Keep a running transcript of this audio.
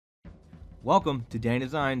Welcome to Danny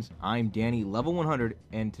Designs. I'm Danny, level 100,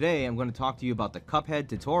 and today I'm going to talk to you about the Cuphead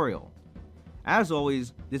tutorial. As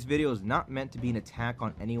always, this video is not meant to be an attack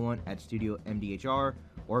on anyone at Studio MDHR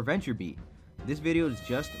or VentureBeat. This video is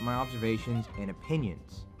just my observations and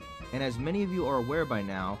opinions. And as many of you are aware by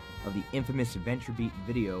now of the infamous VentureBeat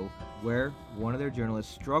video where one of their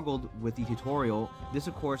journalists struggled with the tutorial, this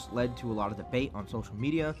of course led to a lot of debate on social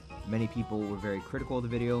media. Many people were very critical of the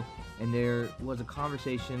video, and there was a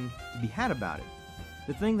conversation to be had about it.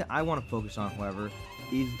 The thing that I want to focus on, however,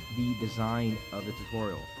 is the design of the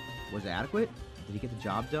tutorial. Was it adequate? Did he get the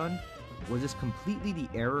job done? Was this completely the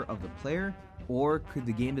error of the player, or could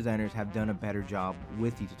the game designers have done a better job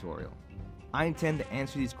with the tutorial? I intend to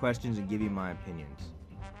answer these questions and give you my opinions.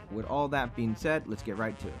 With all that being said, let's get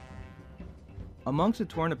right to it. Amongst a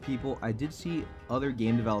torrent of people, I did see other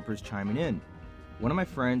game developers chiming in. One of my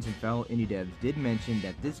friends and fellow indie devs did mention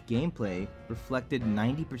that this gameplay reflected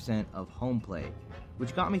 90% of home play,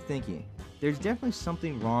 which got me thinking, there's definitely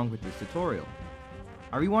something wrong with this tutorial.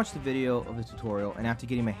 I rewatched the video of the tutorial, and after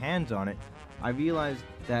getting my hands on it, I realized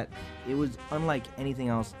that it was unlike anything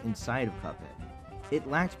else inside of Cuphead. It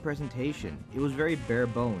lacked presentation. It was very bare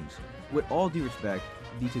bones. With all due respect,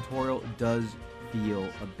 the tutorial does feel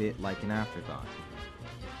a bit like an afterthought.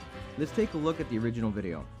 Let's take a look at the original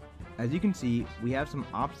video. As you can see, we have some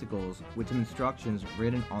obstacles with some instructions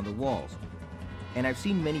written on the walls. And I've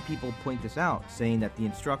seen many people point this out, saying that the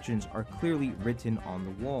instructions are clearly written on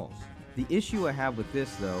the walls. The issue I have with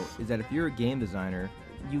this though is that if you're a game designer,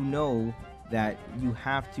 you know that you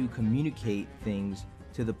have to communicate things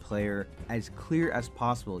to the player as clear as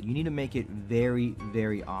possible. You need to make it very,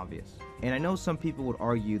 very obvious. And I know some people would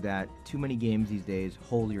argue that too many games these days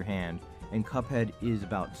hold your hand, and Cuphead is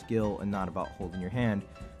about skill and not about holding your hand,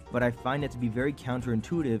 but I find it to be very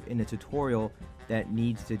counterintuitive in a tutorial that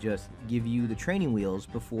needs to just give you the training wheels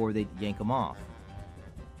before they yank them off.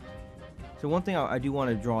 So one thing I do want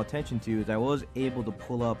to draw attention to is I was able to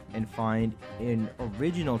pull up and find an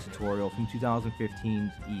original tutorial from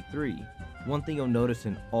 2015's E3. One thing you'll notice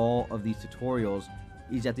in all of these tutorials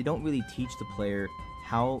is that they don't really teach the player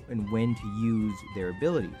how and when to use their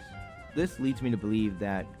abilities. This leads me to believe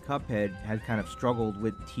that Cuphead has kind of struggled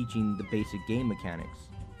with teaching the basic game mechanics.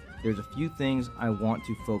 There's a few things I want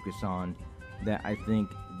to focus on that I think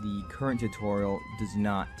the current tutorial does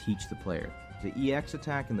not teach the player. The EX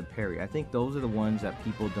attack and the parry, I think those are the ones that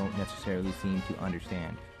people don't necessarily seem to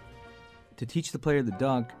understand. To teach the player the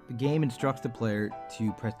duck, the game instructs the player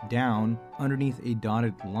to press down underneath a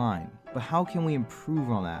dotted line. But how can we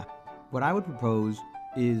improve on that? What I would propose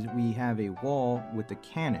is we have a wall with a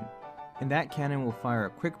cannon, and that cannon will fire a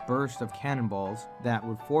quick burst of cannonballs that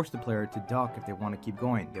would force the player to duck if they want to keep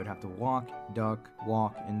going. They would have to walk,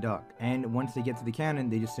 and duck. And once they get to the cannon,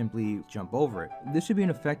 they just simply jump over it. This should be an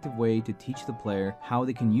effective way to teach the player how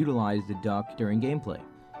they can utilize the duck during gameplay.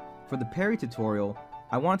 For the parry tutorial,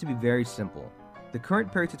 I want it to be very simple. The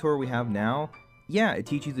current parry tutorial we have now, yeah, it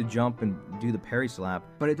teaches you to jump and do the parry slap,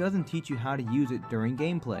 but it doesn't teach you how to use it during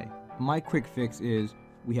gameplay. My quick fix is,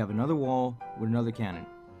 we have another wall with another cannon.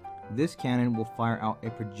 This cannon will fire out a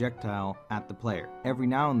projectile at the player. Every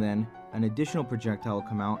now and then, an additional projectile will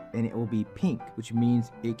come out and it will be pink, which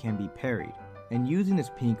means it can be parried. And using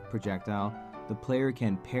this pink projectile, the player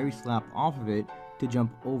can parry slap off of it to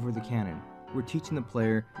jump over the cannon. We're teaching the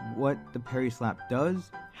player what the parry slap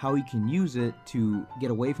does, how he can use it to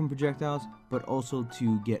get away from projectiles, but also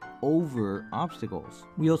to get over obstacles.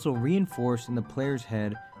 We also reinforce in the player's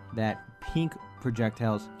head that pink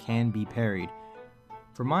projectiles can be parried.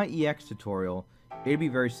 For my EX tutorial, it'd be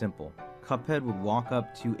very simple. Cuphead would walk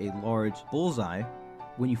up to a large bullseye.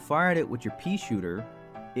 When you fire at it with your pea shooter,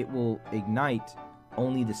 it will ignite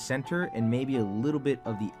only the center and maybe a little bit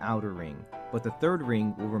of the outer ring, but the third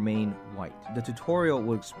ring will remain white. The tutorial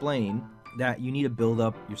will explain that you need to build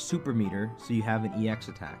up your super meter so you have an EX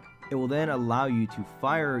attack. It will then allow you to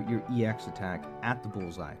fire your EX attack at the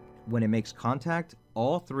bullseye. When it makes contact,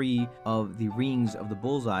 all three of the rings of the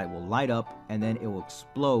bullseye will light up and then it will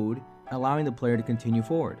explode, allowing the player to continue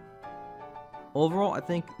forward. Overall, I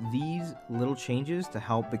think these little changes to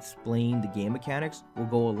help explain the game mechanics will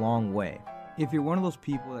go a long way. If you're one of those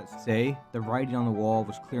people that say the writing on the wall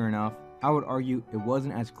was clear enough, I would argue it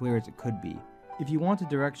wasn't as clear as it could be. If you want the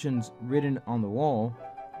directions written on the wall,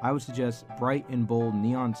 I would suggest bright and bold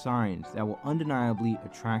neon signs that will undeniably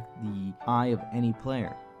attract the eye of any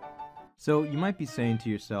player. So you might be saying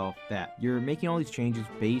to yourself that you're making all these changes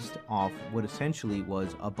based off what essentially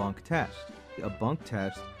was a bunk test. A bunk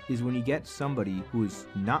test is when you get somebody who is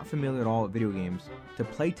not familiar at all with video games to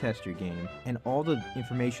play test your game, and all the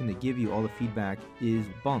information they give you, all the feedback, is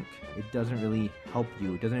bunk. It doesn't really help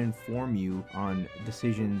you. It doesn't inform you on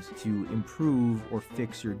decisions to improve or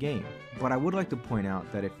fix your game. But I would like to point out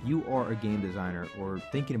that if you are a game designer or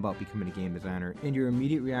thinking about becoming a game designer and your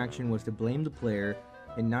immediate reaction was to blame the player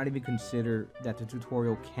and not even consider that the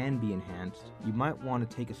tutorial can be enhanced, you might want to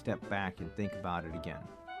take a step back and think about it again.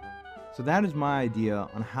 So that is my idea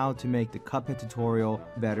on how to make the Cuphead tutorial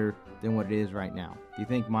better than what it is right now. Do you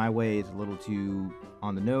think my way is a little too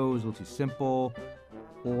on the nose, a little too simple?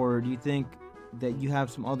 Or do you think that you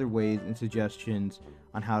have some other ways and suggestions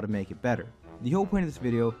on how to make it better? The whole point of this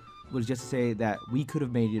video was just to say that we could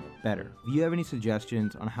have made it better. If you have any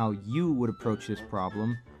suggestions on how you would approach this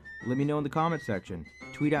problem, let me know in the comment section.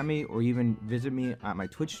 Tweet at me or even visit me at my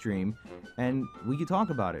Twitch stream and we can talk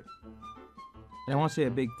about it. And I want to say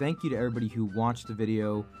a big thank you to everybody who watched the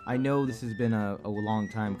video. I know this has been a long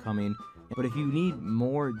time coming, but if you need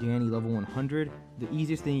more Danny Level 100, the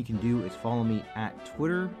easiest thing you can do is follow me at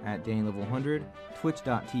Twitter at Danny Level 100,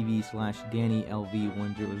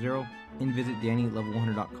 twitch.tv/DannyLV100, and visit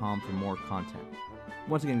DannyLevel100.com for more content.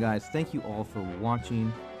 Once again, guys, thank you all for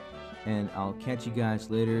watching, and I'll catch you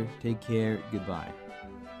guys later. Take care. Goodbye.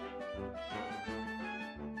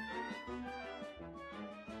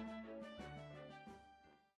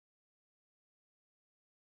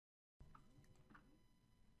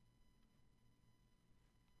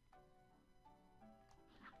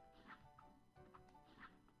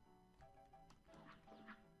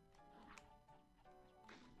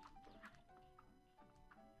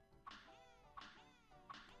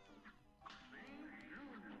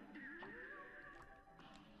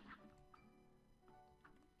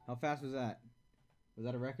 How fast was that? Was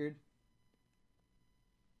that a record?